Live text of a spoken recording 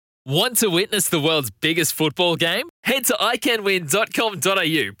Want to witness the world's biggest football game? Head to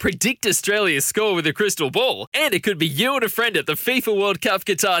iCanWin.com.au, predict Australia's score with a crystal ball, and it could be you and a friend at the FIFA World Cup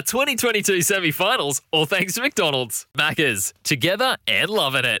Qatar 2022 semi-finals, all thanks to McDonald's. Maccas, together and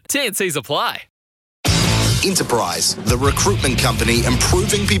loving it. TNCs apply. Enterprise, the recruitment company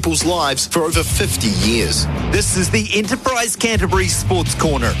improving people's lives for over 50 years. This is the Enterprise Canterbury Sports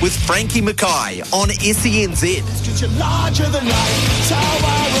Corner with Frankie Mackay on SENZ. You're larger than life. It's how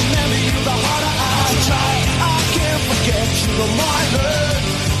I remember you, the harder I try. I can't forget you, reminder.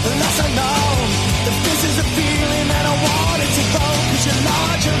 The less I know, that this is a feeling that I want it to go. 'Cause you're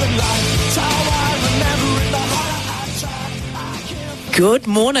larger than life. It's how I remember it, the harder I try. Good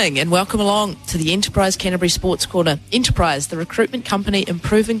morning and welcome along to the Enterprise Canterbury Sports Corner. Enterprise, the recruitment company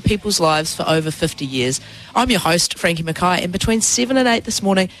improving people's lives for over 50 years. I'm your host, Frankie Mackay, and between 7 and 8 this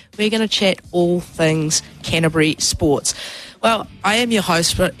morning, we're going to chat all things Canterbury sports. Well, I am your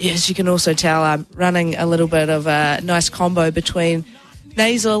host, but as you can also tell, I'm running a little bit of a nice combo between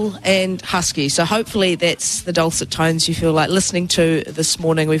nasal and husky, so hopefully that's the dulcet tones you feel like listening to this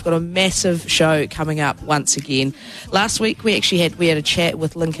morning. We've got a massive show coming up once again. Last week we had a chat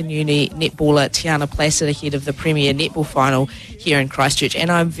with Lincoln Uni netballer Tiana Placid ahead of the Premier Netball Final here in Christchurch,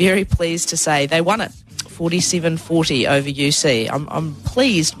 and I'm very pleased to say they won it 47-40 over UC. I'm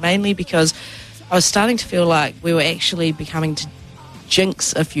pleased mainly because I was starting to feel like we were actually becoming to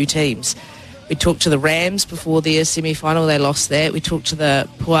jinx a few teams. We talked to the Rams before their semi-final, they lost that. We talked to the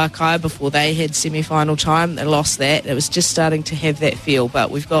Puakai before they had semi-final time, they lost that. It was just starting to have that feel,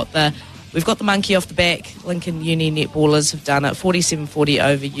 but we've got the monkey off the back. Lincoln Uni netballers have done it 47-40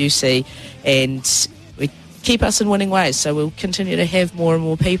 over UC, and we keep us in winning ways, so we'll continue to have more and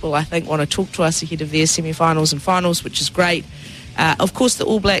more people, I think, want to talk to us ahead of their semi-finals and finals, which is great. Of course, the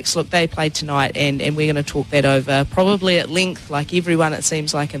All Blacks, look, they played tonight, and we're going to talk that over probably at length, like everyone, it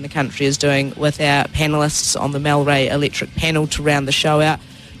seems like, in the country is doing, with our panellists on the Melray Electric panel to round the show out.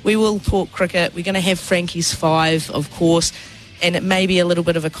 We will talk cricket. We're going to have Frankie's Five, of course, and it may be a little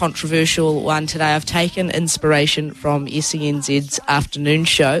bit of a controversial one today. I've taken inspiration from SENZ's afternoon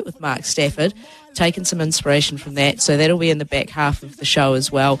show with Mark Stafford, taken some inspiration from that, so that'll be in the back half of the show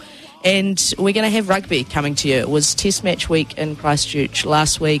as well. And we're going to have rugby coming to you. It was Test Match Week in Christchurch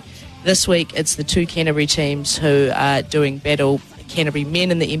last week. This week, it's the two Canterbury teams who are doing battle. Canterbury men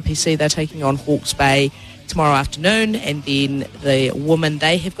in the NPC, they're taking on Hawke's Bay tomorrow afternoon. And then the women,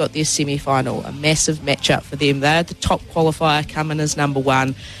 they have got their semi-final, a massive matchup for them. They're the top qualifier, coming as number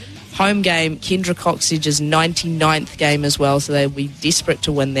one. Home game, Kendra Coxedge's 99th game as well, so they'll be desperate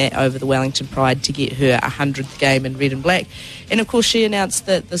to win that over the Wellington Pride to get her 100th game in red and black. And of course she announced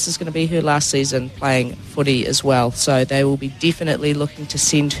that this is going to be her last season playing footy as well, so they will be definitely looking to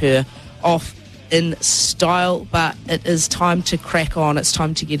send her off in style. But it is time to crack on. It's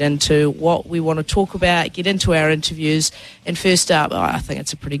time to get into what we want to talk about, get into our interviews. And first up, I think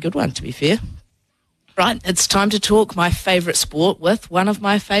it's a pretty good one, to be fair. Right, it's time to talk my favourite sport with one of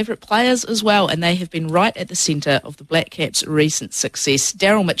my favourite players as well, and they have been right at the centre of the Black Caps' recent success.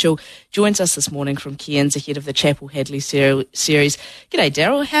 Daryl Mitchell joins us this morning from Cairns ahead of the Chapel Hadley series. G'day,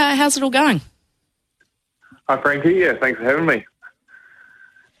 Daryl. How's it all going? Hi, Frankie. Yeah, thanks for having me.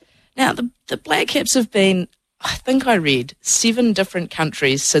 Now, the Black Caps have been, I think I read, 7 different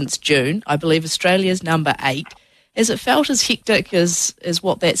countries since June. I believe Australia's number 8. Has it felt as hectic as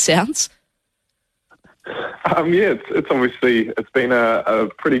what that sounds? Yeah, it's obviously, it's been a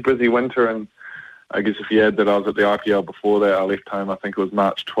pretty busy winter, and I guess if you add that I was at the IPL before that, I left home, I think it was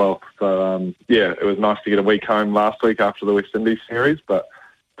March 12th. So, yeah, it was nice to get a week home last week after the West Indies series, but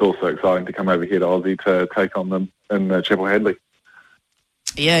it's also exciting to come over here to Aussie to take on them in Chapel Hadley.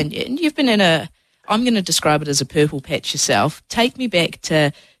 Yeah, and you've been in I'm going to describe it as a purple patch yourself. Take me back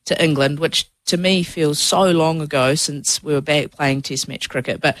to England, which to me feels so long ago since we were back playing Test match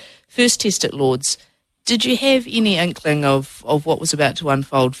cricket. But first Test at Lords, did you have any inkling of what was about to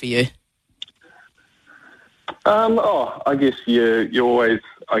unfold for you? I guess you always,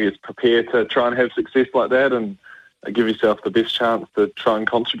 prepare to try and have success like that and give yourself the best chance to try and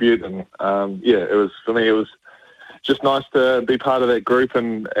contribute. And, for me, it was just nice to be part of that group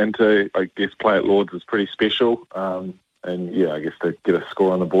and to, I guess, play at Lords is pretty special. I guess to get a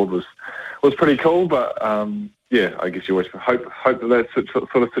score on the board was pretty cool, but I guess you always hope that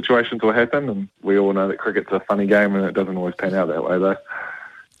sort of situations will happen, and we all know that cricket's a funny game and it doesn't always pan out that way, though.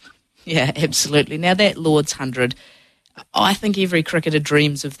 Yeah, absolutely. Now, that Lords 100, I think every cricketer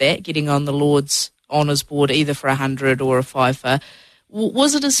dreams of that, getting on the Lords honours board either for 100 or a fifer.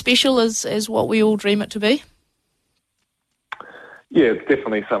 Was it as special as what we all dream it to be? yeah, it's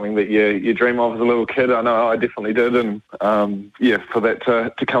definitely something that you dream of as a little kid. I know I definitely did, and for that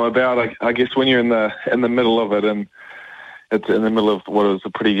to come about, I guess when you're in the middle of it, and it's in the middle of what was a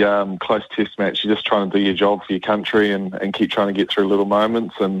pretty close test match, you're just trying to do your job for your country and keep trying to get through little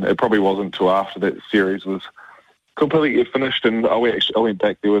moments. And it probably wasn't until after that series was completely finished, and I went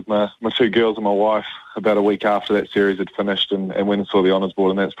back there with my two girls and my wife about a week after that series had finished, and went and saw the honours board,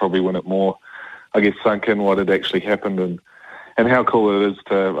 and that's probably when it more, I guess, sunk in what had actually happened and how cool it is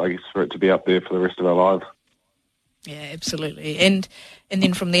to, I guess, for it to be up there for the rest of our lives. Yeah, absolutely. And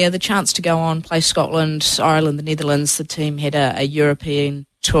then from there, the chance to go on, play Scotland, Ireland, the Netherlands. The team had a European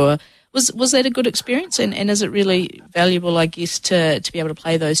tour. Was that a good experience? And is it really valuable, I guess, to be able to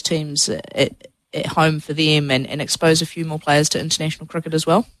play those teams at home for them and expose a few more players to international cricket as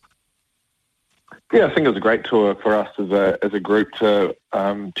well? Yeah, I think it was a great tour for us as a group to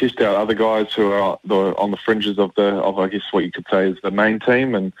test out other guys who are on the fringes of I guess what you could say is the main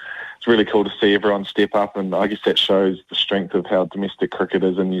team, and it's really cool to see everyone step up, and I guess that shows the strength of how domestic cricket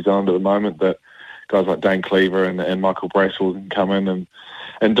is in New Zealand at the moment, that guys like Dane Cleaver and Michael Bracewell can come in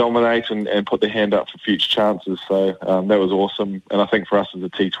and dominate and put their hand up for future chances. So that was awesome, and I think for us as a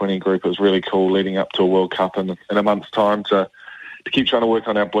T20 group it was really cool leading up to a World Cup in a month's time to keep trying to work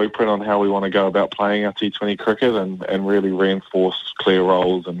on our blueprint on how we want to go about playing our T20 cricket and really reinforce clear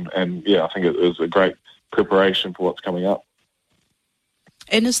roles. And yeah, I think it was a great preparation for what's coming up.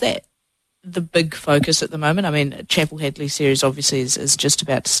 And is that the big focus at the moment? I mean, Chapel Hadley series obviously is just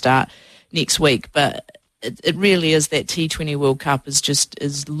about to start next week, but it really is that T20 World Cup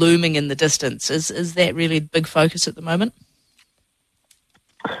is looming in the distance. Is that really the big focus at the moment?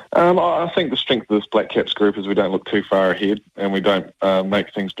 I think the strength of this Black Caps group is we don't look too far ahead, and we don't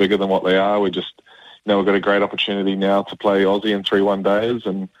make things bigger than what they are. We just, we've got a great opportunity now to play Aussie in 3 one-days,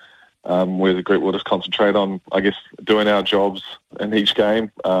 and where the group will just concentrate on, I guess, doing our jobs in each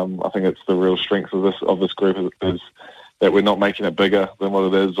game. I think it's the real strength of this group is that we're not making it bigger than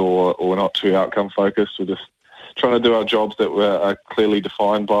what it is, or we're not too outcome focused. We're just trying to do our jobs that are clearly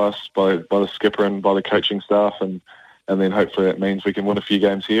defined by us, by the skipper and by the coaching staff, and then hopefully that means we can win a few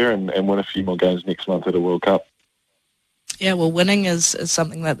games here and win a few more games next month at a World Cup. Yeah, well, winning is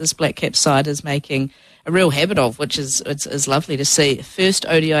something that this Black Cap side is making a real habit of, which is lovely to see. First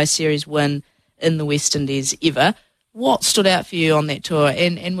ODI series win in the West Indies ever. What stood out for you on that tour,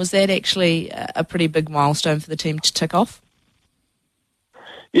 and was that actually a pretty big milestone for the team to tick off?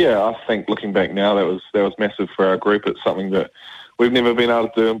 Yeah, I think looking back now, that was massive for our group. It's something that we've never been able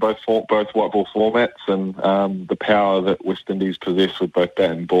to do in both white ball formats, and the power that West Indies possess with both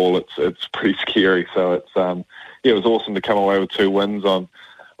bat and ball, it's pretty scary. So it's it was awesome to come away with 2 wins on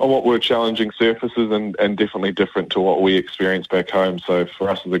what were challenging surfaces and definitely different to what we experienced back home. So for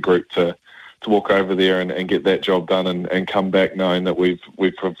us as a group to walk over there and get that job done and come back knowing that we've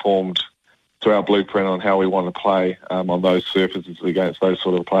performed to our blueprint on how we want to play on those surfaces against those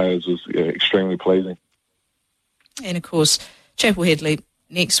sort of players was extremely pleasing. And of course, Chapel Hadley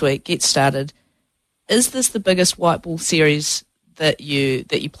next week gets started. Is this the biggest white ball series that you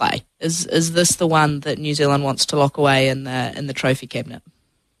play? Is this the one that New Zealand wants to lock away in the trophy cabinet?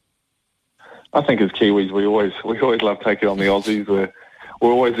 I think as Kiwis, we always love taking on the Aussies.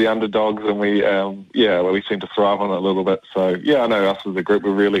 We're always the underdogs, and we seem to thrive on it a little bit. So yeah, I know us as a group,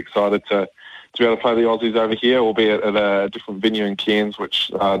 we're really excited to be able to play the Aussies over here, albeit at a different venue in Cairns,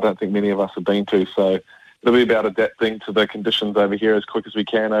 which I don't think many of us have been to. So it'll be about adapting to the conditions over here as quick as we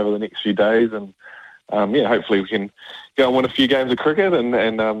can over the next few days, and hopefully we can go and win a few games of cricket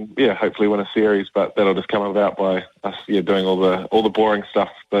and hopefully win a series. But that'll just come about by us doing all the boring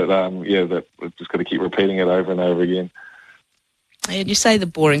stuff that that we've just got to keep repeating it over and over again. And you say the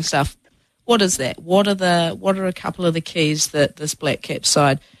boring stuff. What is that? What are a couple of the keys that this Black Cap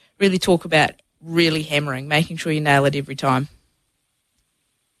side really talk about, really hammering, making sure you nail it every time?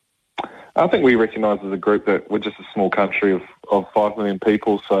 I think we recognise as a group that we're just a small country of 5 million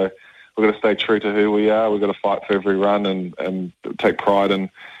people, so we've got to stay true to who we are. We've got to fight for every run and take pride in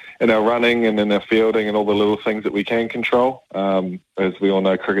our running and in our fielding and all the little things that we can control. As we all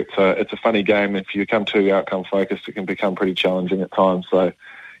know, cricket's it's a funny game. If you become too outcome focused, it can become pretty challenging at times. So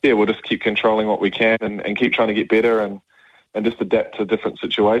yeah, we'll just keep controlling what we can and keep trying to get better and just adapt to different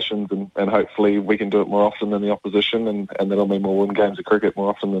situations, and hopefully we can do it more often than the opposition, and that'll mean we'll win games of cricket more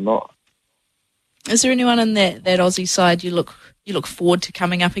often than not. Is there anyone in that Aussie side you look forward to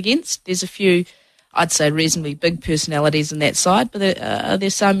coming up against? There's a few, I'd say, reasonably big personalities in that side, but are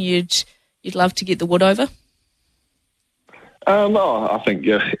there some you'd love to get the wood over? I think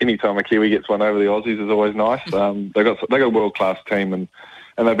any time a Kiwi gets one over the Aussies is always nice. They got a world class team, and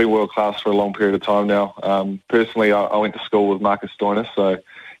they've been world class for a long period of time now. Personally, I went to school with Marcus Stoinis, so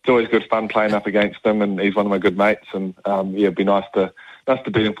it's always good fun playing up against him, and he's one of my good mates. And it'd be nice to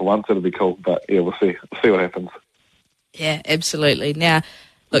beat him for once. It'll be cool, but yeah, we'll see what happens. Yeah, absolutely. Now,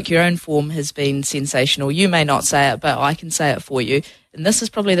 look, your own form has been sensational. You may not say it, but I can say it for you. And this is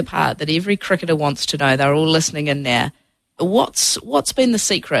probably the part that every cricketer wants to know. They're all listening in now. What's been the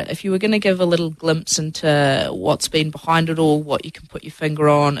secret? If you were going to give a little glimpse into what's been behind it all, what you can put your finger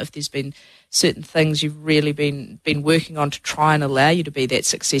on, if there's been certain things you've really been working on to try and allow you to be that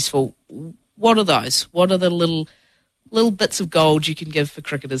successful, what are those? What are the little bits of gold you can give for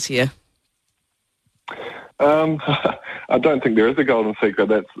cricketers here? I don't think there is a golden secret.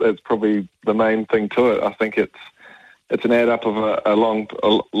 That's probably the main thing to it. I think it's an add up of a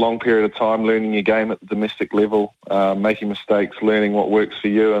long period of time, learning your game at the domestic level, making mistakes, learning what works for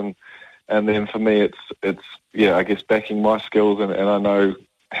you, and then for me it's I guess backing my skills and I know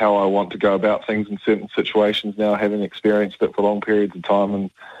how I want to go about things in certain situations now, having experienced it for long periods of time, and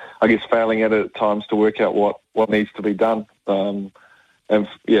I guess failing at it at times to work out what needs to be done. I'm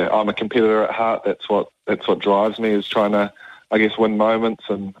a competitor at heart. That's what drives me, is trying to, I guess, win moments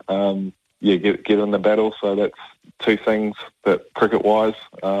and get in the battle. So that's two things that cricket-wise.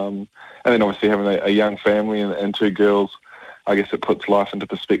 And then obviously having a young family and two girls, I guess it puts life into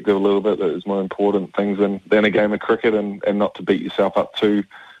perspective a little bit. There's more important things than a game of cricket, and not to beat yourself up too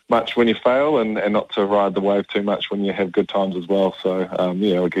much when you fail, and not to ride the wave too much when you have good times as well. So,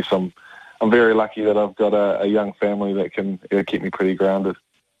 I guess I'm very lucky that I've got a young family that can keep me pretty grounded.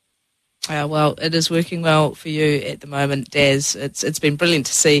 Well, it is working well for you at the moment, Daz. It's been brilliant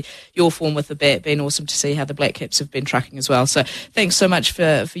to see your form with the bat. Been awesome to see how the Black Caps have been trucking as well. So thanks so much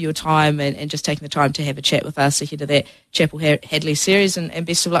for your time and just taking the time to have a chat with us ahead of that Chapel Hadley series, and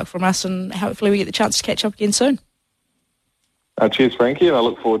best of luck from us, and hopefully we get the chance to catch up again soon. Cheers, Frankie, and I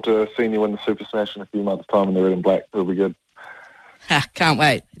look forward to seeing you win the Super Smash in a few months' time in the red and black. It'll be good. Can't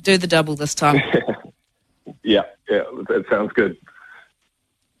wait. Do the double this time. Yeah, that sounds good.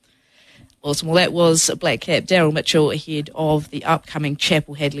 Awesome. Well, that was Black Cap Daryl Mitchell ahead of the upcoming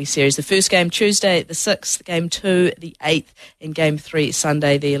Chapel Hadley series. The first game Tuesday the 6th, game 2 the 8th, and game 3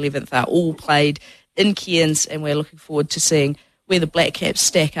 Sunday the 11th are all played in Cairns, and we're looking forward to seeing where the Black Caps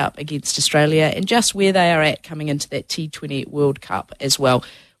stack up against Australia and just where they are at coming into that T20 World Cup as well.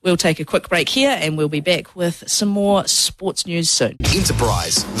 We'll take a quick break here and we'll be back with some more sports news soon.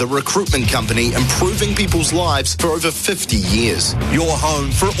 Enterprise, the recruitment company improving people's lives for over 50 years. Your home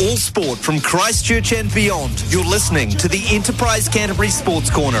for all sport from Christchurch and beyond. You're listening to the Enterprise Canterbury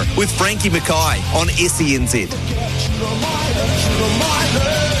Sports Corner with Frankie Mackay on SENZ.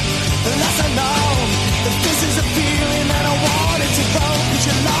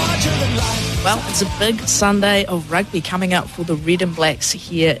 Well, it's a big Sunday of rugby coming up for the Red and Blacks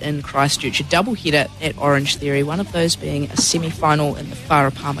here in Christchurch. A double header at Orange Theory, one of those being a semi-final in the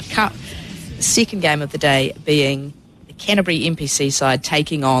Farah Palmer Cup. The second game of the day being the Canterbury NPC side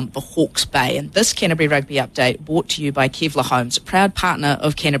taking on the Hawke's Bay. And this Canterbury Rugby Update brought to you by Kevlar Homes, a proud partner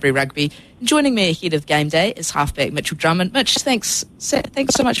of Canterbury Rugby. And joining me ahead of game day is halfback Mitchell Drummond. Mitch, thanks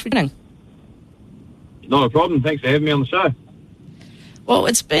so much for joining. Not a problem. Thanks for having me on the show. Well,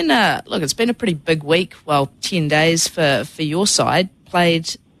 it's been a pretty big week. Well, 10 days for your side.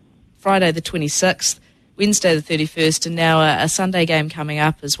 Played Friday the 26th, Wednesday the 31st, and now a Sunday game coming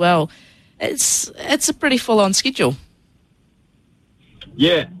up as well. It's a pretty full-on schedule.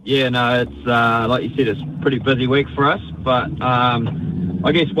 Yeah, no, it's like you said, it's a pretty busy week for us. But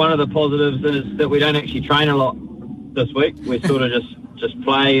I guess one of the positives is that we don't actually train a lot this week. We sort of just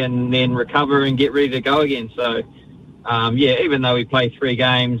play and then recover and get ready to go again. So. Even though we play 3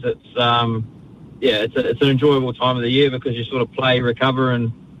 games, it's an enjoyable time of the year because you sort of play, recover,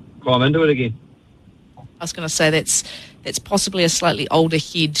 and climb into it again. I was going to say that's possibly a slightly older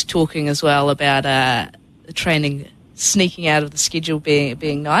head talking as well about the training sneaking out of the schedule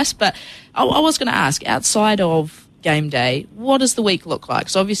being nice. But I was going to ask, outside of game day, what does the week look like?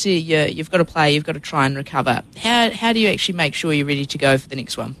 So obviously you've got to play, you've got to try and recover. How do you actually make sure you're ready to go for the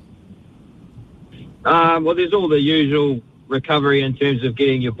next one? Well, there's all the usual recovery in terms of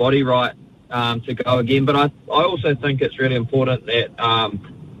getting your body right to go again. But I also think it's really important that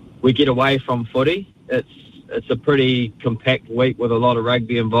we get away from footy. It's a pretty compact week with a lot of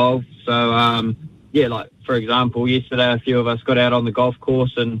rugby involved. So, like, for example, yesterday a few of us got out on the golf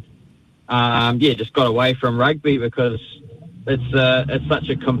course and, just got away from rugby because it's such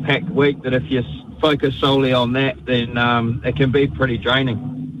a compact week that if you focus solely on that, then it can be pretty draining.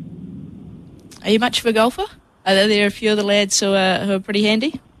 Are you much of a golfer? Are there a few of the lads who are pretty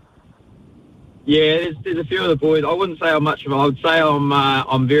handy? Yeah, there's a few of the boys. I wouldn't say I'm much of. I would say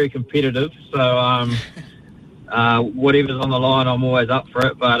I'm very competitive. So whatever's on the line, I'm always up for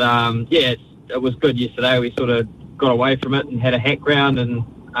it. But it was good yesterday. We sort of got away from it and had a hack round, and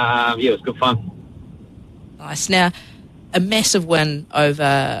it was good fun. Nice. Now, a massive win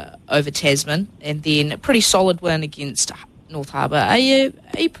over Tasman, and then a pretty solid win against North Harbour. Are you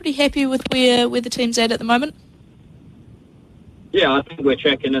pretty happy with where the team's at the moment? Yeah, I think we're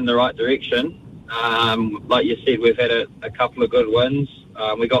tracking in the right direction. Like you said, we've had a couple of good wins.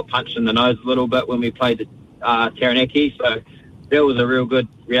 We got punched in the nose a little bit when we played Taranaki, so that was a real good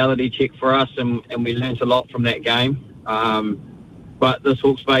reality check for us, and we learnt a lot from that game. But this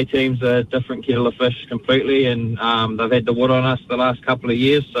Hawke's Bay team's a different kettle of fish completely, and they've had the wood on us the last couple of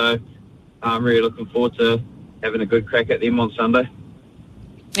years, so I'm really looking forward to having a good crack at them on Sunday.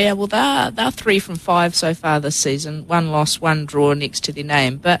 Yeah, well, they're 3 from 5 so far this season. 1 loss, 1 draw next to their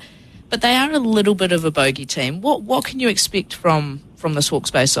name, but they are a little bit of a bogey team. What can you expect from this Hawke's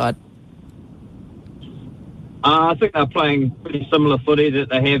Bay side? I think they're playing pretty similar footy that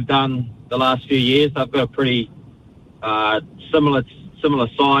they have done the last few years. They've got a pretty similar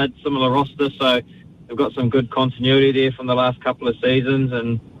side, similar roster, so they've got some good continuity there from the last couple of seasons,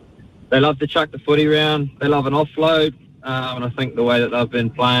 and they love to chuck the footy around. They love an offload, and I think the way that they've been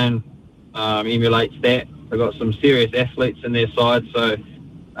playing emulates that. They've got some serious athletes in their side, so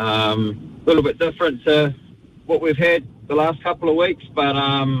a little bit different to what we've had the last couple of weeks, but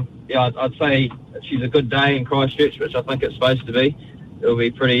I'd say she's a good day in Christchurch, which I think it's supposed to be. It'll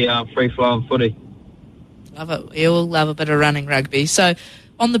be pretty free-flowing footy. Love it. We all love a bit of running rugby. So,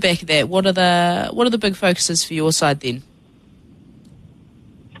 on the back of that, what are the big focuses for your side then?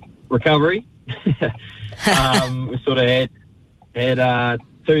 Recovery. We sort of had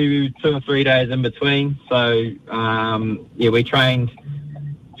 2 or 3 days in between. So we trained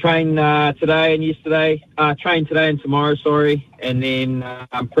today and yesterday. Trained today and tomorrow, and then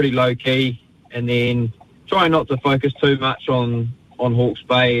I'm pretty low key, and then trying not to focus too much on Hawke's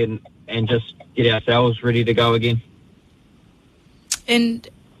Bay and just get ourselves ready to go again. And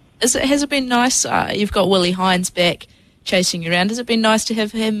has it been nice? You've got Willie Hines back chasing you around. Has it been nice to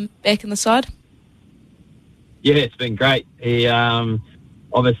have him back in the side? Yeah, it's been great. He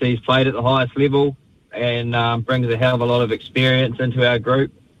obviously he's played at the highest level and brings a hell of a lot of experience into our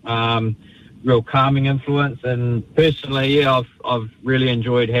group. Real calming influence, and personally, I've really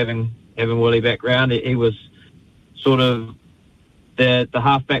enjoyed having Willie back round. He was sort of the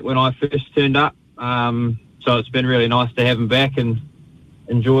halfback when I first turned up, so it's been really nice to have him back, and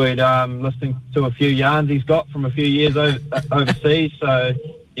enjoyed listening to a few yarns he's got from a few years overseas. So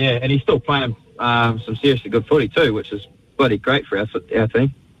yeah, and he's still playing some seriously good footy too, which is bloody great for our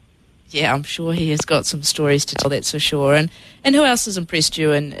team. Yeah, I'm sure he has got some stories to tell, that's for sure. And who else has impressed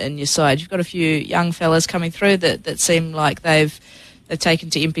you in your side? You've got a few young fellas coming through that seem like they've taken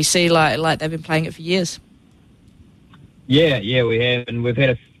to NPC like they've been playing it for years. Yeah, we have, and we've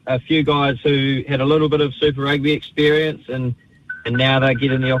had a few guys who had a little bit of Super Rugby experience, and now they're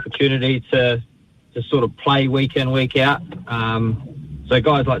getting the opportunity to sort of play week in, week out. So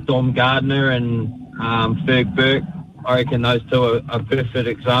guys like Dom Gardner and Ferg Burke, I reckon those two are perfect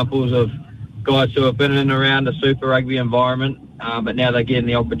examples of guys who have been in and around a Super Rugby environment, but now they're getting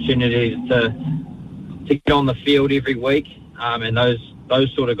the opportunities to get on the field every week, and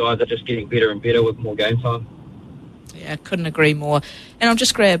those sort of guys are just getting better and better with more game time. Yeah, I couldn't agree more. And I'll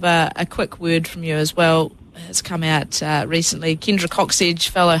just grab a quick word from you as well. It's come out recently. Kendra Coxedge,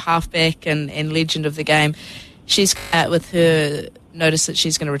 fellow halfback and legend of the game, she's come out with her notice that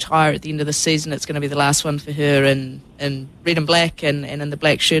she's going to retire at the end of the season. It's going to be the last one for her in red and black and in the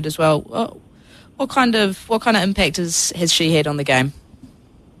black shirt as well. What kind of impact has she had on the game?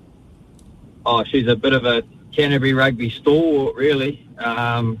 Oh, she's a bit of a Canterbury rugby stalwart, really.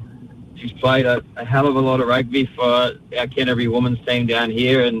 She's played a hell of a lot of rugby for our Canterbury women's team down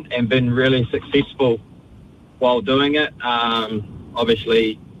here and been really successful while doing it.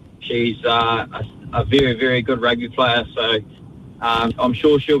 Obviously, she's a very, very good rugby player, so I'm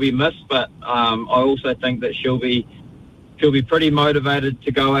sure she'll be missed, but I also think that she'll be pretty motivated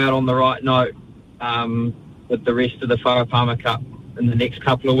to go out on the right note with the rest of the Whakapama Cup in the next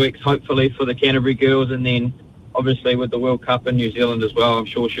couple of weeks, hopefully for the Canterbury girls, and then obviously with the World Cup in New Zealand as well. I'm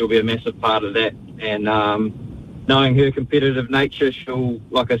sure she'll be a massive part of that, and knowing her competitive nature,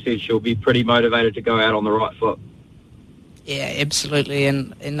 like I said, she'll be pretty motivated to go out on the right foot. Yeah, absolutely,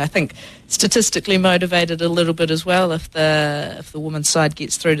 and I think statistically motivated a little bit as well. If the women's side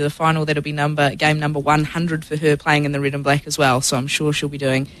gets through to the final, that'll be game number 100 for her, playing in the red and black as well. So I'm sure she'll be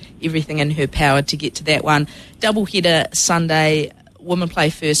doing everything in her power to get to that one. Double header Sunday. women play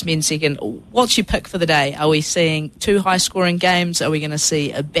first, men second. What's your pick for the day? Are we seeing 2 high-scoring games? Are we going to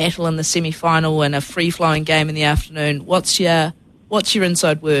see a battle in the semi-final and a free-flowing game in the afternoon? What's your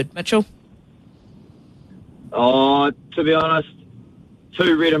inside word, Mitchell? Oh, to be honest,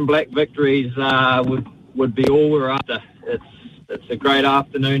 2 red and black victories would be all we're after. It's a great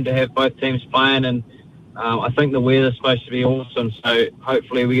afternoon to have both teams playing, and I think the weather's supposed to be awesome, so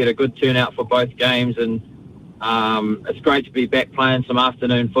hopefully we get a good turnout for both games, and it's great to be back playing some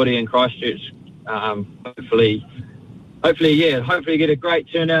afternoon footy in Christchurch. Hopefully get a great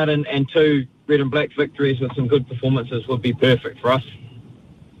turnout, and 2 red and black victories with some good performances would be perfect for us.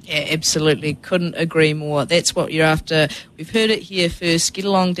 Yeah, absolutely. Couldn't agree more. That's what you're after. We've heard it here first. Get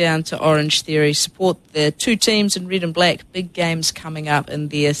along down to Orange Theory. Support the 2 teams in red and black. Big games coming up in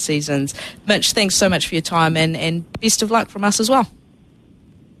their seasons. Mitch, thanks so much for your time, and best of luck from us as well.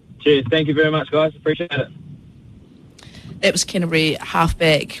 Cheers. Thank you very much, guys. Appreciate it. That was Canterbury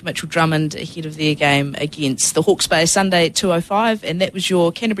halfback Mitchell Drummond ahead of their game against the Hawke's Bay Sunday at 2:05, and that was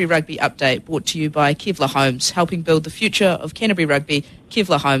your Canterbury Rugby update brought to you by Kevlar Homes, helping build the future of Canterbury Rugby.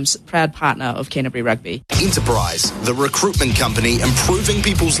 Kevlar Homes, proud partner of Canterbury Rugby. Enterprise, the recruitment company improving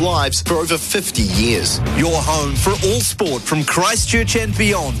people's lives for over 50 years. Your home for all sport from Christchurch and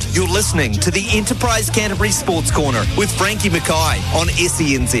beyond. You're listening to the Enterprise Canterbury Sports Corner with Frankie Mackay on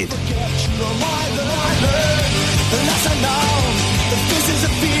SENZ. Unless I know that this is a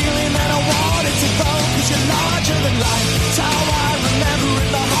feeling that I want it to go, 'cause you're larger than life. It's how I remember it.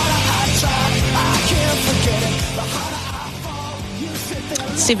 The harder I try, I can't forget it. The harder I fall, you sit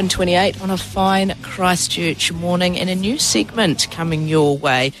there. 7:28 on a fine Christchurch morning, and a new segment coming your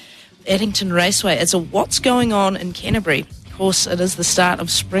way. Addington Raceway. It's a What's Going On in Canterbury. Of course, it is the start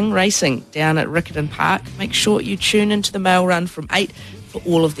of spring racing down at Riccarton Park. Make sure you tune into the mail run from 8 for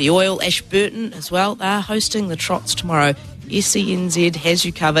all of the oil. Ashburton as well, they're hosting the trots tomorrow. SENZ has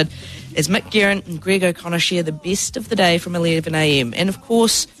you covered as Mick Guerin and Greg O'Connor share the best of the day from 11am. And of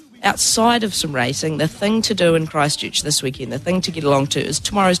course, outside of some racing, the thing to do in Christchurch this weekend, the thing to get along to, is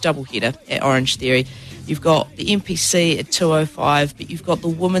tomorrow's doubleheader at Orange Theory. You've got the NPC at 2:05, but you've got the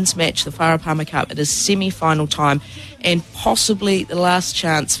women's match, the Wharapama Cup. It is semi-final time, and possibly the last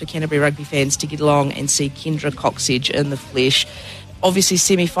chance for Canterbury rugby fans to get along and see Kendra Coxedge in the flesh. Obviously,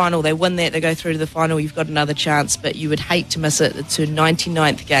 semi-final, they win that, they go through to the final, you've got another chance, but you would hate to miss it. It's her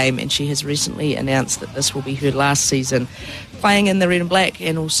 99th game, and she has recently announced that this will be her last season playing in the red and black,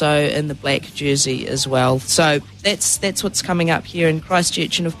 and also in the black jersey as well. So that's what's coming up here in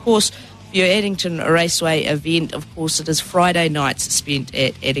Christchurch. And of course, your Addington Raceway event, of course, it is Friday nights spent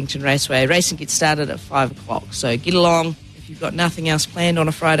at Addington Raceway. Racing gets started at 5 o'clock, so get along. If you've got nothing else planned on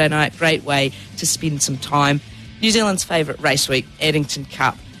a Friday night, great way to spend some time. New Zealand's favourite race week, Addington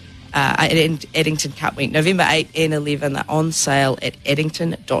Cup Week, November 8 and 11, are on sale at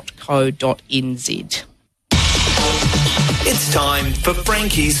addington.co.nz. It's time for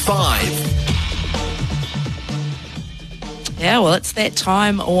Frankie's 5. Yeah, well, it's that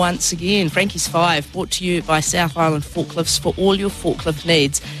time once again. Frankie's 5, brought to you by South Island Forklifts for all your forklift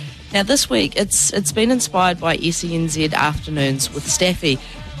needs. Now, this week, it's been inspired by SENZ Afternoons with Staffy.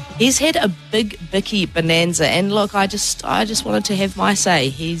 He's had a big Bicky bonanza, and look, I just wanted to have my say.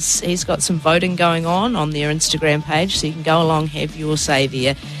 He's got some voting going on their Instagram page, so you can go along, have your say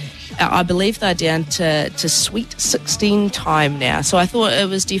there. I believe they're down to Sweet 16 time now, so I thought it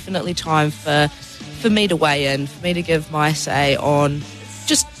was definitely time for me to weigh in, for me to give my say on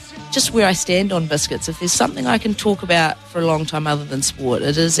just where I stand on biscuits. If there's something I can talk about for a long time other than sport,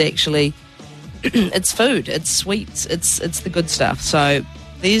 it is actually it's food, it's sweets, it's the good stuff. So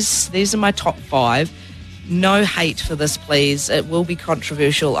these are my top 5. No hate for this, please. It will be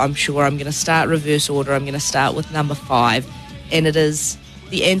controversial, I'm sure. I'm going to start reverse order. I'm going to start with number 5, and it is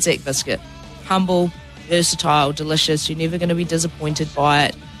the Anzac biscuit. Humble, versatile, delicious. You're never going to be disappointed by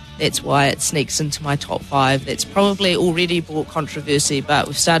it. That's why it sneaks into my top 5. That's probably already brought controversy, but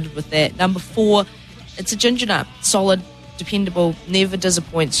we've started with that. Number 4, it's a ginger nut. Solid, dependable, never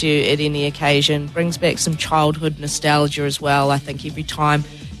disappoints you at any occasion. Brings back some childhood nostalgia as well. I think every time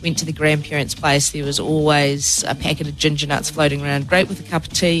went to the grandparents' place, there was always a packet of ginger nuts floating around. Great with a cup of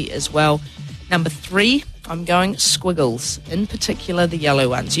tea as well. Number 3, I'm going Squiggles, in particular the yellow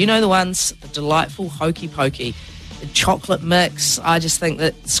ones. You know the ones, the delightful hokey pokey, the chocolate mix. I just think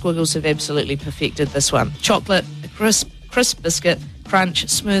that Squiggles have absolutely perfected this one. Chocolate, a crisp biscuit, crunch,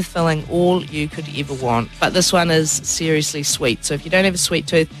 smooth filling, all you could ever want. But this one is seriously sweet. So if you don't have a sweet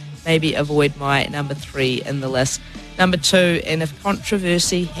tooth, maybe avoid my number 3 in the list. Number 2, and if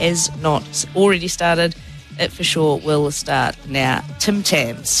controversy has not already started, it for sure will start now. Tim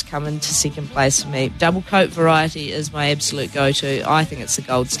Tams come into second place for me. Double coat variety is my absolute go-to. I think it's the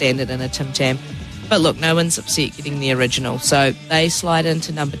gold standard in a Tim Tam. But look, no one's upset getting the original, so they slide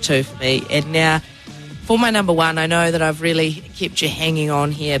into number 2 for me. And now, for my number 1, I know that I've really kept you hanging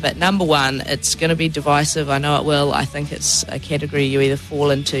on here, but number 1, it's going to be divisive. I know it will. I think it's a category you either fall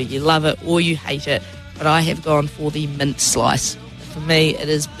into, you love it or you hate it. But I have gone for the mint slice. For me, it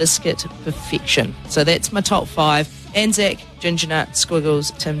is biscuit perfection. So that's my top 5. Anzac, Ginger Nut,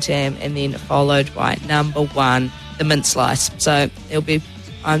 Squiggles, Tim Tam, and then followed by number 1, the mint slice. So there'll be,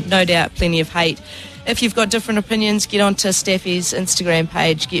 no doubt, plenty of hate. If you've got different opinions, get onto Staffy's Instagram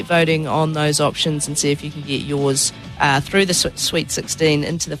page, get voting on those options and see if you can get yours through the Sweet 16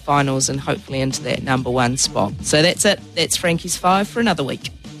 into the finals and hopefully into that number 1 spot. So that's it. That's Frankie's 5 for another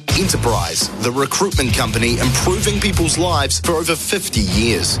week. Enterprise, the recruitment company improving people's lives for over 50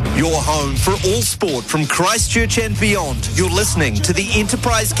 years. Your home for all sport from Christchurch and beyond. You're listening to the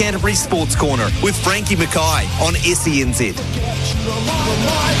Enterprise Canterbury Sports Corner with Frankie Mackay on SENZ.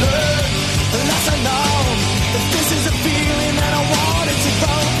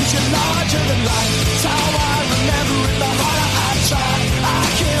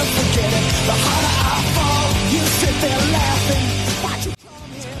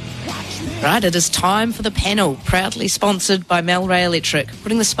 Right, it is time for the panel, proudly sponsored by Melray Electric,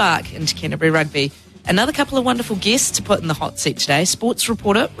 putting the spark into Canterbury rugby. Another couple of wonderful guests to put in the hot seat today. Sports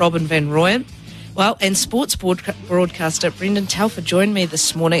reporter Robin Van Rooyen, and sports broadcaster Brendan Telford joined me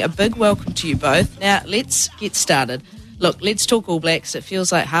this morning. A big welcome to you both. Now, let's get started. Look, let's talk All Blacks. It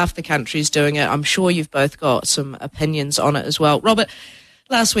feels like half the country's doing it. I'm sure you've both got some opinions on it as well. Robert,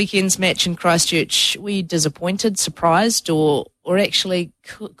 last weekend's match in Christchurch, were you disappointed, surprised, or actually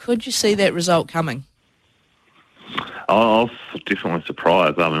could you see that result coming? I was definitely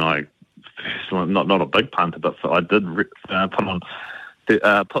surprised. I mean, not a big punter, but I did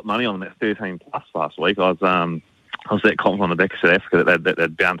put money on that 13 plus last week. I was that confident on the back of South Africa that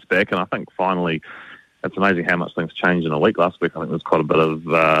they'd bounce back, and I think finally it's amazing how much things changed in a week last week. I think there was quite a bit of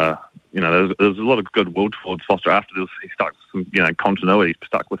there was a lot of goodwill towards Foster after this. He stuck with some continuity,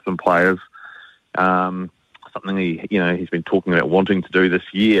 stuck with some players. Something he's been talking about wanting to do this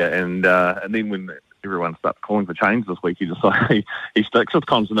year, and then when everyone starts calling for change this week, he sticks with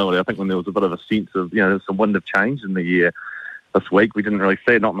continuity. I think when there was a bit of a sense of there's some wind of change in the year this week, we didn't really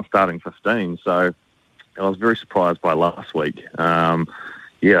see it, not in the starting 15. So I was very surprised by last week. I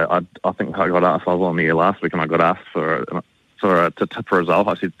think I got asked. I was on the air last week, and I got asked to tip a result.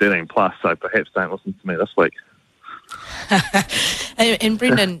 I said 13 plus, so perhaps don't listen to me this week. And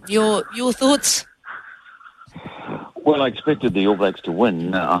Brendan, your thoughts? Well, I expected the All Blacks to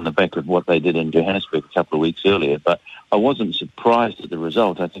win on the back of what they did in Johannesburg a couple of weeks earlier, but I wasn't surprised at the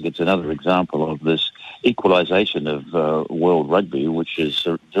result. I think it's another example of this equalisation of world rugby, which is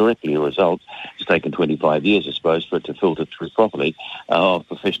directly a result. It's taken 25 years, I suppose, for it to filter through properly of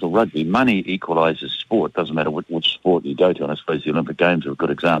professional rugby. Money equalises sport. Doesn't matter which sport you go to, and I suppose the Olympic Games are a good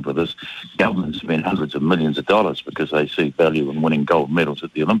example of this. Governments spend hundreds of millions of dollars because they see value in winning gold medals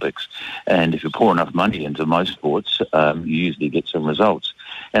at the Olympics. And if you pour enough money into most sports, you usually get some results.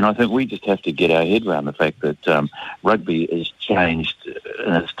 And I think we just have to get our head around the fact that rugby has changed,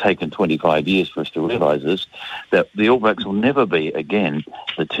 and it's taken 25 years for us to realise this, that the All Blacks will never be, again,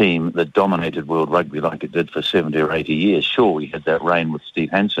 the team that dominated world rugby like it did for 70 or 80 years. Sure, we had that reign with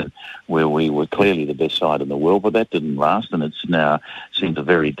Steve Hansen, where we were clearly the best side in the world, but that didn't last, and it's now seems a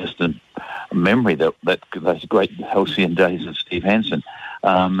very distant memory, that those great halcyon days of Steve Hansen.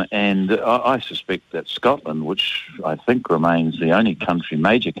 And I suspect that Scotland, which I think remains the only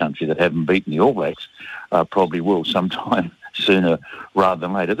major country that haven't beaten the All Blacks, probably will sometime sooner rather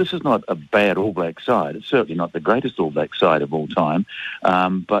than later. This is not a bad All Black side. It's certainly not the greatest All Black side of all time.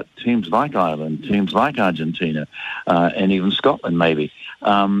 But teams like Ireland, teams like Argentina, and even Scotland maybe,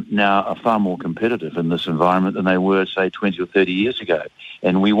 now are far more competitive in this environment than they were, say, 20 or 30 years ago.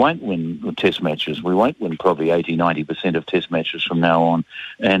 And we won't win test matches. We won't win probably 80, 90% of test matches from now on.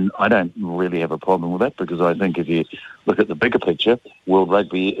 And I don't really have a problem with that, because I think if you look at the bigger picture, world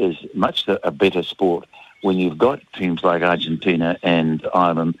rugby is much a better sport when you've got teams like Argentina and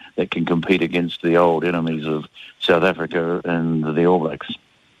Ireland that can compete against the old enemies of South Africa and the All Blacks.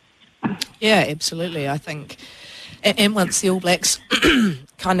 Yeah, absolutely. I think, and once the All Blacks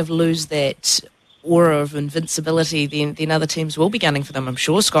kind of lose that aura of invincibility, then other teams will be gunning for them. I'm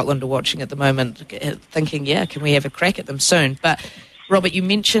sure Scotland are watching at the moment, thinking, can we have a crack at them soon? But Robert, you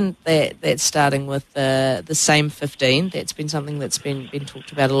mentioned that starting with the same 15. That's been something that's been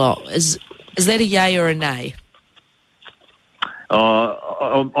talked about a lot. Is that a yay or a nay?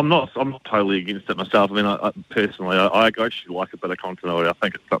 I'm not totally against it myself. I mean, I personally actually like a bit of continuity. I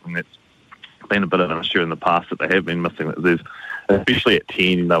think it's something that's been a bit of an issue in the past that they have been missing. There's, especially at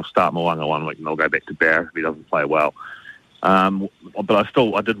 10, they'll start Mo'unga one week and they'll go back to Barrett if he doesn't play well. But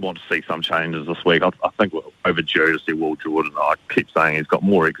I did want to see some changes this week. I think we're overdue to see Will Jordan. I keep saying he's got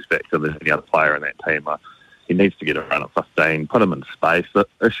more X factor than any other player in that team. He needs to get around at 15, put him in space. The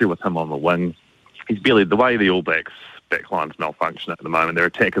issue with him on the wing, he's barely, the way the All Blacks backline's malfunction at the moment, their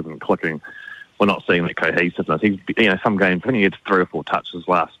attack isn't clicking. We're not seeing that cohesiveness. Some games, he had 3 or 4 touches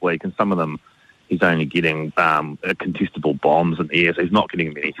last week, and some of them he's only getting contestable bombs in the air, so he's not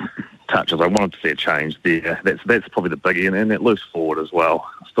getting many touches. I wanted to see a change there. That's probably the biggie, and that loose forward as well.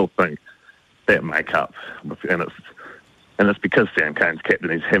 I still think that make-up, and it's because Sam Cane's captain,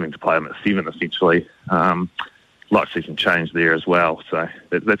 he's having to play him at 7 essentially. Like to see some change there as well, so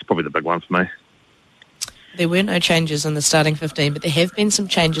that's probably the big one for me. There were no changes in the starting 15, but there have been some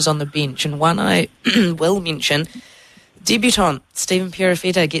changes on the bench, and one I will mention. Debutant Stephen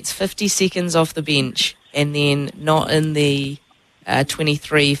Perofeta gets 50 seconds off the bench and then not in the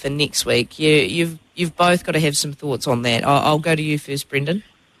 23 for next week. You've both got to have some thoughts on that. I'll go to you first, Brendan.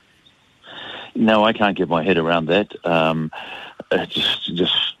 No, I can't get my head around that. It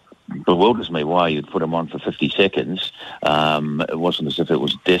just bewilders me why you'd put him on for 50 seconds. It wasn't as if it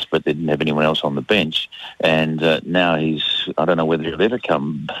was desperate. They didn't have anyone else on the bench. And now I don't know whether he'll ever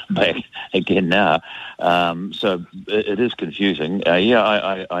come back again now. So it is confusing.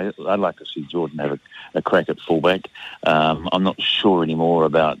 I'd like to see Jordan have a crack at fullback. I'm not sure anymore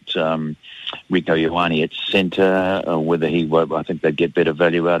about Rieko Ioane at centre, whether I think they'd get better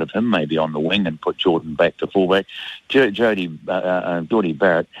value out of him, maybe on the wing, and put Jordan back to fullback. Jordie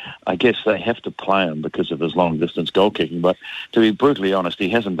Barrett, I guess they have to play him because of his long-distance goal kicking, but to be brutally honest, he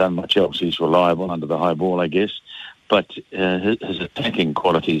hasn't done much else. He's reliable under the high ball, I guess, but his attacking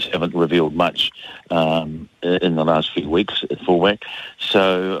qualities haven't revealed much in the last few weeks at fullback.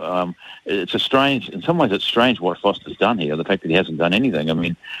 So in some ways it's strange what Foster's done here, the fact that he hasn't done anything. I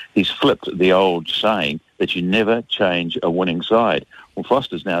mean, he's flipped the old saying that you never change a winning side. Well,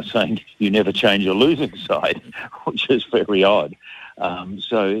 Foster's now saying you never change a losing side, which is very odd.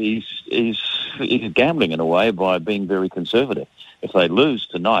 So he's gambling in a way by being very conservative. If they lose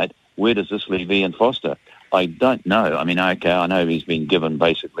tonight, where does this leave Ian Foster? I don't know. I mean, okay, I know he's been given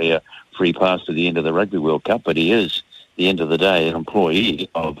basically a free pass to the end of the Rugby World Cup, but he is, at the end of the day, an employee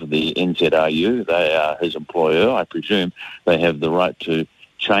of the NZRU. They are his employer. I presume they have the right to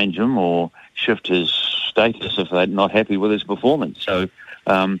change him or shift his status if they're not happy with his performance. So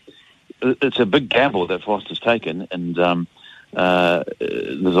it's a big gamble that Foster's taken, and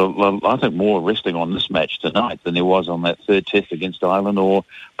there's I think more resting on this match tonight than there was on that third test against Ireland, or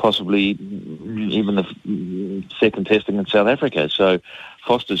possibly even the second test against South Africa. So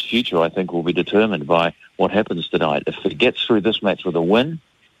Foster's future, I think, will be determined by what happens tonight. If he gets through this match with a win,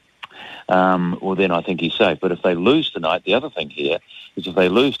 well, then I think he's safe. But if they lose tonight, the other thing here is if they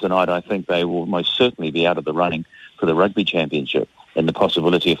lose tonight, I think they will most certainly be out of the running for the Rugby Championship and the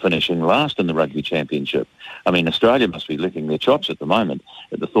possibility of finishing last in the Rugby Championship. I mean, Australia must be licking their chops at the moment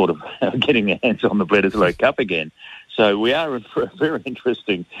at the thought of getting their hands on the Bledisloe Cup again. So we are in for a very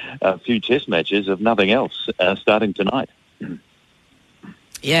interesting few test matches, if nothing else, starting tonight.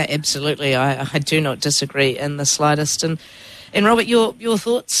 Yeah, absolutely. I do not disagree in the slightest. And Robert, your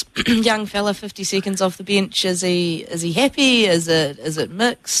thoughts? Young fella, 50 seconds off the bench. Is he happy? Is it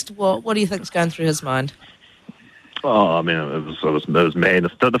mixed? What do you think's going through his mind? Oh, I mean, it was mad.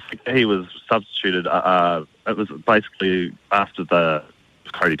 The fact that he was substituted, it was basically after the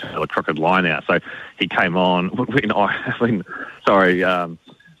Cody Taylor crooked line out. So he came on when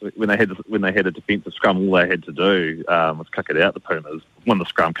they had a defensive scrum. All they had to do was kick it out. The Pumas won the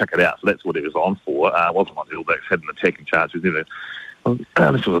scrum, kick it out. So that's what he was on for. It wasn't like the All Blacks had an attacking charge. He was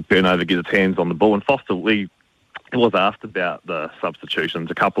never this was a burn over, get his hands on the ball. And Foster, he was asked about the substitutions,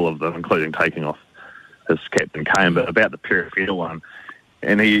 a couple of them, including taking off his captain Kane, but about the Perofeta one.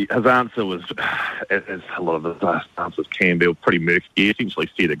 And his answer was, as a lot of his answers can be, pretty murky. He essentially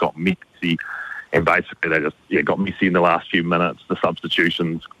said it got messy, and basically they just got messy in the last few minutes. The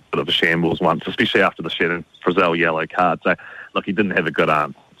substitutions, a bit of a shambles once, especially after the Shannon Frizzell yellow card. So, look, he didn't have a good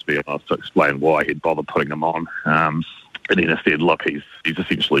answer, to be honest, to explain why he'd bothered putting them on. And then instead, look, he's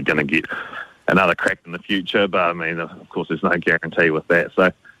essentially going to get another crack in the future, but I mean, of course, there's no guarantee with that.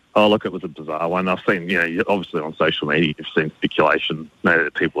 So, look, it was a bizarre one. I've seen, obviously on social media, you've seen speculation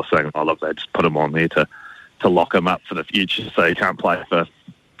that people are saying, look, they just put him on there to lock him up for the future so he can't play for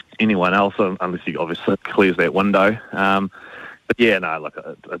anyone else unless he obviously clears that window. But yeah, no, look,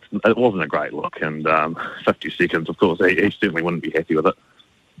 it wasn't a great look, and 50 seconds, of course, he certainly wouldn't be happy with it.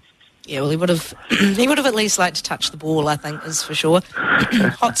 Yeah, well, he would have at least liked to touch the ball, I think, is for sure.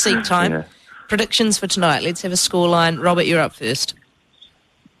 Hot seat time. Yeah. Predictions for tonight. Let's have a scoreline. Robert, you're up first.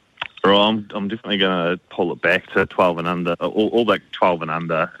 Well, I'm definitely going to pull it back to 12 and under, all back 12 and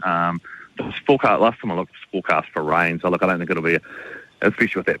under. The forecast, last time I looked, forecast for rain, so look, I don't think it'll be,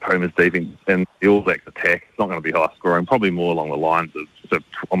 especially with that Pumas defence and the All Blacks attack, it's not going to be high scoring, probably more along the lines of, so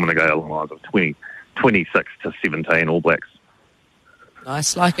I'm going to go along the lines of 26 to 17 All Blacks.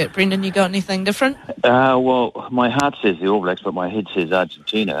 Nice, like it. Brendan, you got anything different? Well, my heart says the All Blacks, but my head says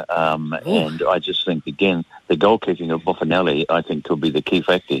Argentina. And I just think, again, the goal kicking of Boffinelli, I think, could be the key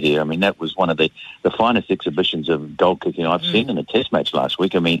factor here. I mean, that was one of the finest exhibitions of goal kicking I've seen in a test match last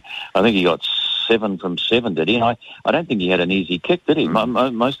week. I mean, I think he got 7 from 7, did he? And I don't think he had an easy kick, did he?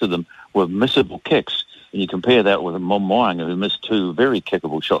 Most of them were missable kicks. And you compare that with Momoang, who missed 2 very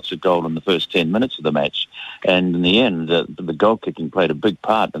kickable shots at goal in the first 10 minutes of the match. And in the end, the goal kicking played a big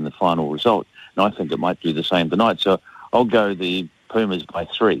part in the final result. And I think it might do the same tonight. So I'll go the Pumas by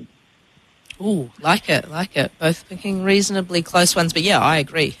 3. Ooh, like it. Both picking reasonably close ones. But yeah, I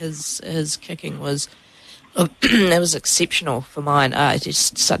agree. His kicking was... it was exceptional for mine.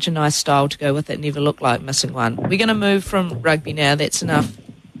 Just such a nice style to go with it. Never looked like missing one. We're going to move from rugby now. That's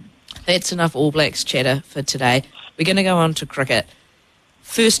enough All Blacks chatter for today. We're going to go on to cricket.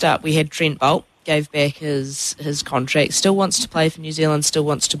 First up, we had Trent Boult, gave back his contract, still wants to play for New Zealand, still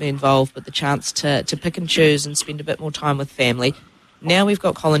wants to be involved, but the chance to pick and choose and spend a bit more time with family. Now we've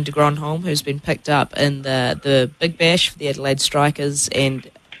got Colin de Grandhomme, who's been picked up in the Big Bash for the Adelaide Strikers and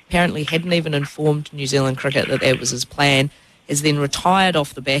apparently hadn't even informed New Zealand cricket that was his plan, has then retired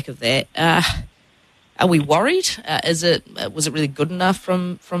off the back of that. Are we worried? Was it really good enough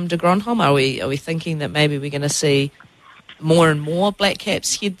from de Grandhomme? Are we thinking that maybe we're going to see more and more Black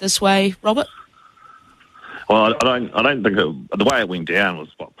Caps head this way, Robert? Well, I don't think the way it went down was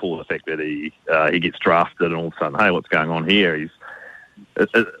the fact that he gets drafted and all of a sudden, hey, what's going on here?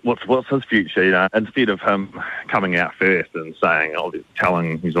 What's his future? You know, instead of him coming out first and saying,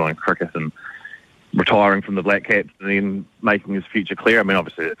 telling New Zealand cricket and retiring from the Black Caps and then making his future clear. I mean,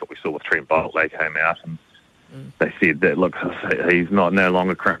 obviously that's what we saw with Trent Boult. They came out and they said that, look, he's no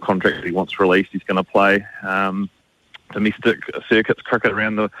longer contract he wants released. He's going to play domestic circuits cricket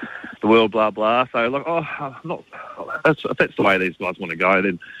around the world, blah, blah. So, look, if that's the way these guys want to go,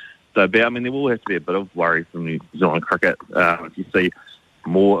 then so be. I mean, there will have to be a bit of worry from New Zealand cricket if you see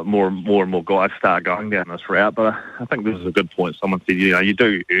more and more guys start going down this route. But I think this is a good point. Someone said, you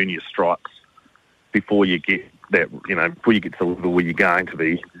do earn your stripes before you get that, before you get to the level where you're going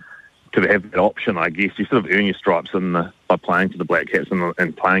to have that option. I guess you sort of earn your stripes by playing for the Black Caps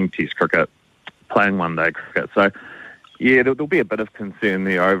and playing Test cricket, playing one-day cricket. So, yeah, there'll be a bit of concern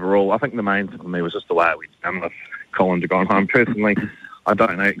there overall. I think the main thing for me was just the way it went down with Colin de Grandhomme. Personally, I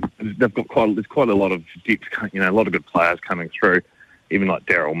don't know. There's quite a lot of depth, a lot of good players coming through. Even like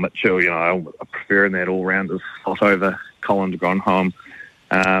Daryl Mitchell, I'm preferring that all-rounders slot over Colin de Grandhomme.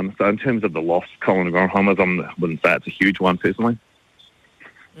 So in terms of the loss, Colin de Grandhomme, I wouldn't say it's a huge one personally.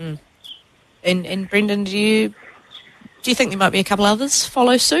 And Brendan, do you think there might be a couple others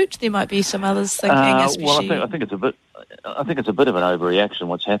follow suit? There might be some others thinking, especially... Well, I think it's a bit. I think it's a bit of an overreaction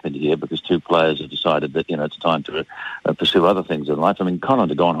what's happened here because 2 players have decided that it's time to pursue other things in life. I mean, Colin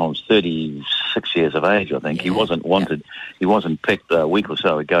de Grandhomme's 36 years of age. I think he wasn't wanted. Yeah. He wasn't picked a week or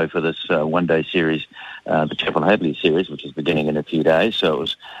so ago for this one-day series, the Chapel Hadley series, which is beginning in a few days. So it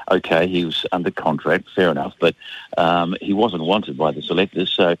was okay. He was under contract, fair enough, but he wasn't wanted by the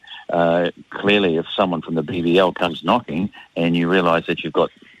selectors. So clearly, if someone from the BBL comes knocking and you realise that you've got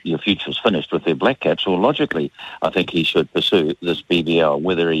your future's finished with their Black Caps, well, logically, I think he should pursue this BBL.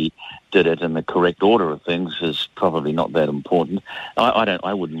 Whether he did it in the correct order of things is probably not that important.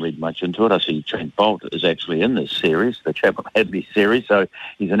 I wouldn't read much into it. I see Trent Boult is actually in this series, the Chapel Hadley series, so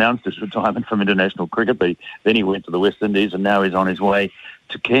he's announced his retirement from international cricket, but then he went to the West Indies and now he's on his way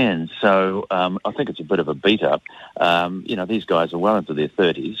to Cairns. So I think it's a bit of a beat-up. These guys are well into their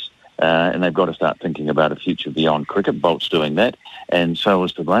 30s. And they've got to start thinking about a future beyond cricket. Boult's doing that, and so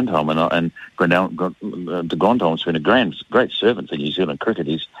is de Grandhomme. And de Grandhomme's been a great servant for New Zealand cricket.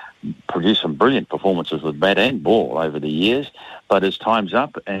 He's produced some brilliant performances with bat and ball over the years, but his time's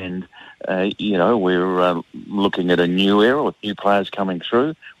up, and we're looking at a new era with new players coming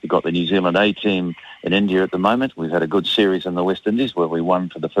through. We've got the New Zealand A team in India at the moment. We've had a good series in the West Indies where we won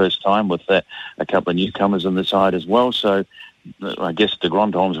for the first time with a couple of newcomers on the side as well. So I guess de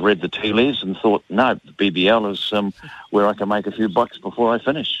Grandhomme's read the tea leaves and thought, no, the BBL is where I can make a few bucks before I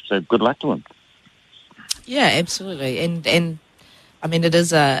finish. So good luck to him. Yeah, absolutely. And I mean, it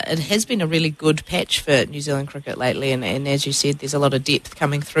has been a really good patch for New Zealand cricket lately, and as you said, there's a lot of depth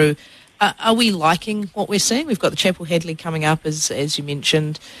coming through. Are we liking what we're seeing? We've got the Chapel Hadley coming up, as you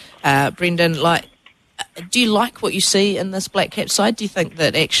mentioned, Brendan. Do you like what you see in this Black Cap side? Do you think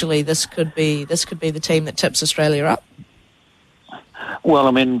that actually this could be the team that tips Australia up? Well,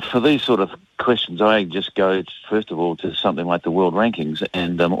 I mean, for these sort of questions, I just go first of all to something like the world rankings,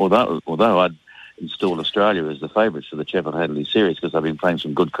 and although I'd installed Australia as the favourites for the Chapel Hadley series because they've been playing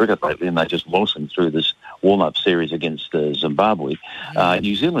some good cricket lately and they're just waltzing through this warm-up series against Zimbabwe.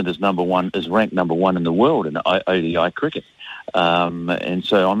 New Zealand is ranked number one in the world in ODI cricket, and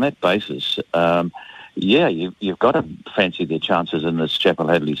so on that basis, you've got to fancy their chances in this Chapel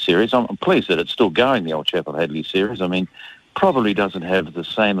Hadley series. I'm pleased that it's still going, the old Chapel Hadley series. I mean, probably doesn't have the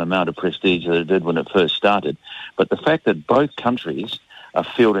same amount of prestige that it did when it first started, but the fact that both countries are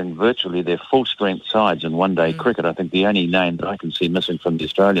fielding virtually their full-strength sides in one-day cricket. I think the only name that I can see missing from the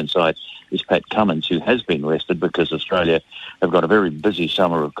Australian side is Pat Cummins, who has been rested because Australia have got a very busy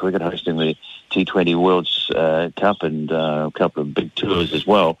summer of cricket, hosting the T20 World's Cup and a couple of big tours as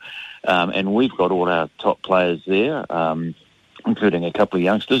well. And we've got all our top players there, including a couple of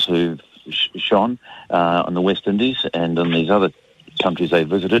youngsters who've shone on the West Indies and on these other countries they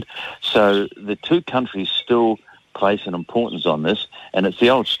visited. So the two countries still place an importance on this, and it's the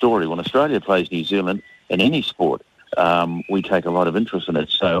old story. When Australia plays New Zealand in any sport, we take a lot of interest in it.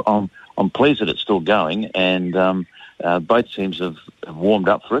 So I'm pleased that it's still going, and both teams have warmed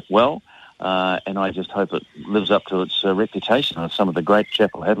up for it well, and I just hope it lives up to its reputation of some of the great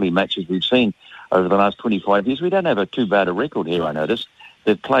Chapel Hadley matches we've seen over the last 25 years. We don't have too bad a record here, I notice.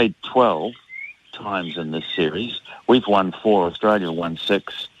 They've played 12 times in this series. We've won 4, Australia won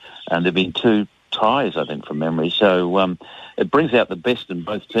 6, and there have been 2 ties, I think, from memory. So it brings out the best in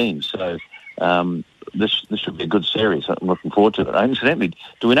both teams. So this should be a good series. I'm looking forward to it. Incidentally,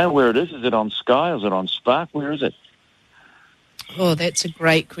 do we know where it is? Is it on Sky or is it on Spark? Where is it? Oh, that's a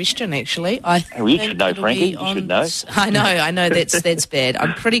great question, actually. You should know, Frankie. You should know. I know. That's bad.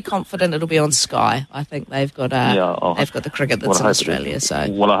 I'm pretty confident it'll be on Sky. I think they've got they've got the cricket that's in Australia. So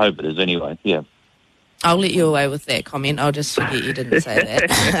I hope it is anyway. Yeah. I'll let you away with that comment. I'll just forget you didn't say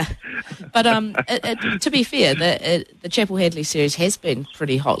that. But to be fair, the Chapel Hadley series has been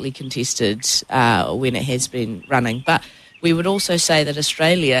pretty hotly contested when it has been running. But we would also say that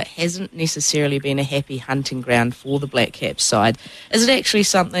Australia hasn't necessarily been a happy hunting ground for the Black Caps side. Is it actually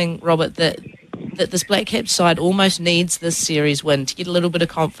something, Robert, that this Black Caps side almost needs this series win to get a little bit of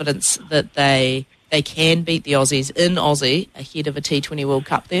confidence that they can beat the Aussies in Aussie ahead of a T20 World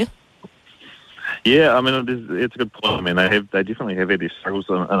Cup there? Yeah, I mean, it's a good point. I mean, they definitely have had their struggles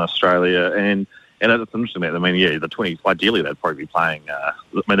in Australia, and it's interesting that, I mean, the 20s, ideally they'd probably be playing,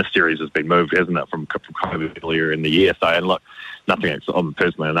 the series has been moved, hasn't it, from COVID earlier in the year. So, and look, nothing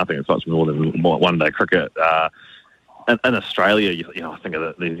excites more than one-day cricket. In Australia, I think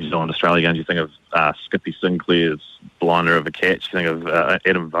of the New Zealand-Australia games, you think of Skippy Sinclair's blinder of a catch, you think of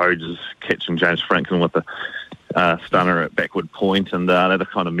Adam Voges catching James Franklin with a stunner at backward point, and they're the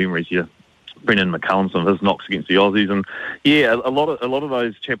kind of memories Brendan McCullum, some of his knocks against the Aussies, and a lot of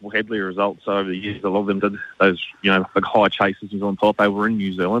those Chapel Hadley results over the years, a lot of them did those big high chases on top. They were in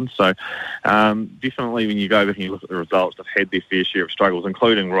New Zealand, so definitely when you go back and you look at the results, they've had their fair share of struggles,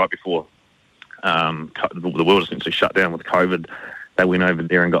 including right before the world essentially shut down with COVID. They went over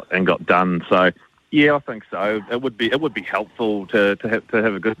there and got done. So yeah, I think so. It would be helpful to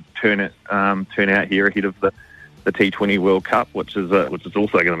have a good turnout here ahead of the T20 World Cup, which is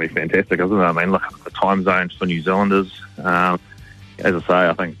also going to be fantastic, isn't it? I mean, look at the time zones for New Zealanders. As I say,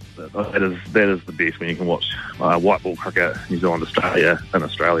 I think that is the best when you can watch white ball cricket, New Zealand, Australia, in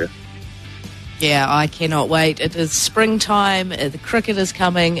Australia. Yeah, I cannot wait. It is springtime. The cricket is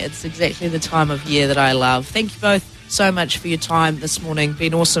coming. It's exactly the time of year that I love. Thank you both so much for your time this morning.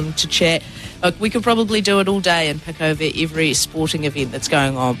 Been awesome to chat. Look, we could probably do it all day and pick over every sporting event that's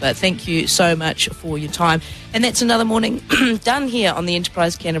going on, but thank you so much for your time. And that's another morning done here on the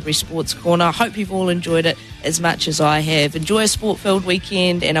Enterprise Canterbury Sports Corner. I hope you've all enjoyed it as much as I have. Enjoy a sport-filled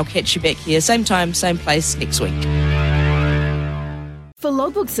weekend, and I'll catch you back here, same time, same place next week. For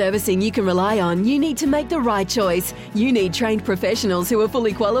logbook servicing you can rely on, you need to make the right choice. You need trained professionals who are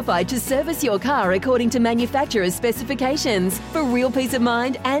fully qualified to service your car according to manufacturer's specifications. For real peace of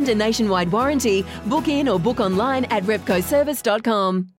mind and a nationwide warranty, book in or book online at repcoservice.com.